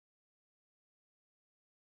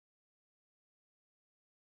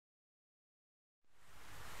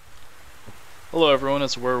Hello everyone,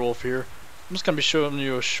 it's Werewolf here. I'm just going to be showing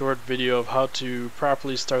you a short video of how to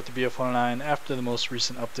properly start the BF-109 after the most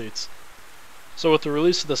recent updates. So with the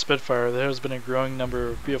release of the Spitfire, there has been a growing number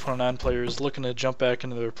of BF-109 players looking to jump back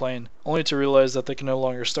into their plane, only to realize that they can no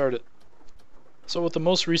longer start it. So with the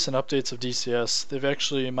most recent updates of DCS, they've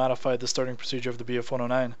actually modified the starting procedure of the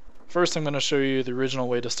BF-109. First I'm going to show you the original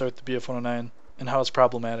way to start the BF-109 and how it's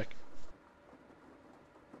problematic.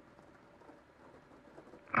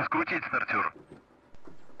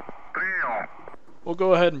 We'll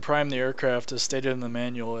go ahead and prime the aircraft as stated in the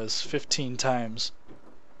manual as 15 times.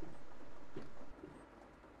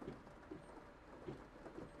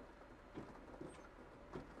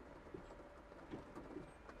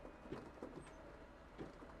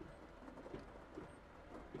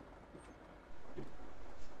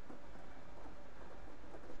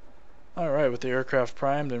 Alright, with the aircraft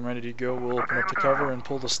primed and ready to go, we'll open up the cover and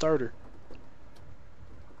pull the starter.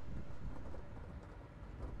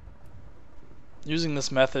 Using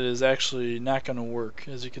this method is actually not going to work.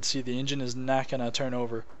 As you can see, the engine is not going to turn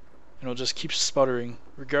over, and it'll just keep sputtering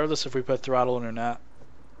regardless if we put throttle in or not.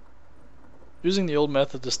 Using the old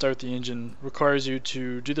method to start the engine requires you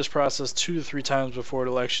to do this process 2 to 3 times before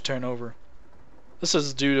it'll actually turn over. This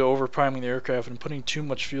is due to over priming the aircraft and putting too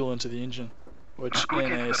much fuel into the engine, which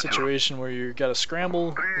in a situation where you gotta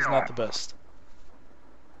scramble is not the best.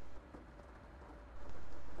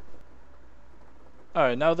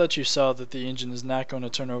 Alright, now that you saw that the engine is not going to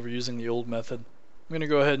turn over using the old method, I'm going to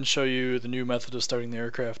go ahead and show you the new method of starting the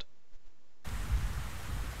aircraft.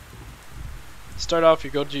 Start off, you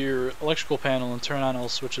go to your electrical panel and turn on all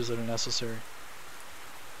switches that are necessary.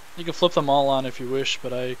 You can flip them all on if you wish,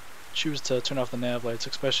 but I choose to turn off the nav lights,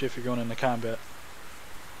 especially if you're going into combat.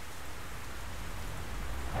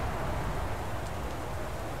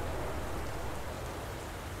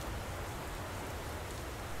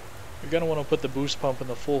 You're going to want to put the boost pump in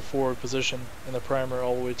the full forward position and the primer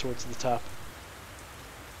all the way towards the top.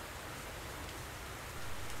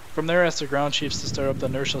 From there, ask the ground chiefs to start up the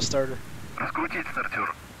inertial starter.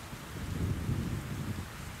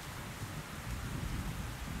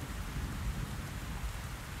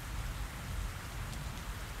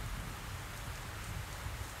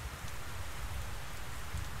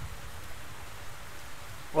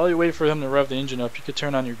 While you wait for him to rev the engine up, you could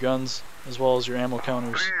turn on your guns as well as your ammo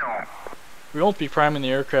counters. We won't be priming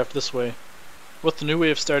the aircraft this way. With the new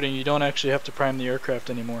way of starting, you don't actually have to prime the aircraft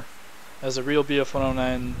anymore, as the real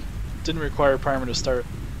BF-109 didn't require a primer to start.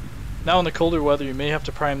 Now in the colder weather, you may have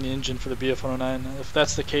to prime the engine for the BF-109. If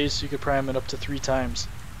that's the case, you could prime it up to 3 times.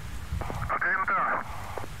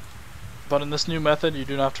 But in this new method, you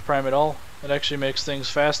do not have to prime at all. It actually makes things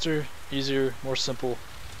faster, easier, more simple.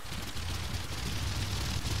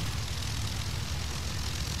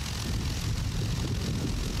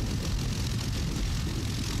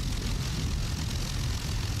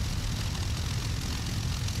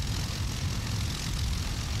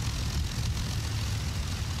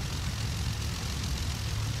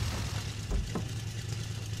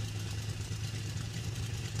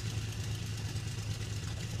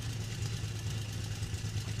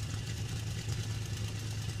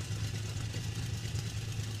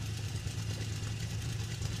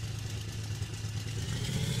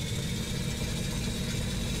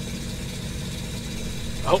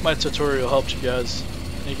 I hope my tutorial helped you guys,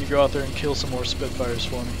 and you can go out there and kill some more Spitfires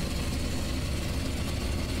for me.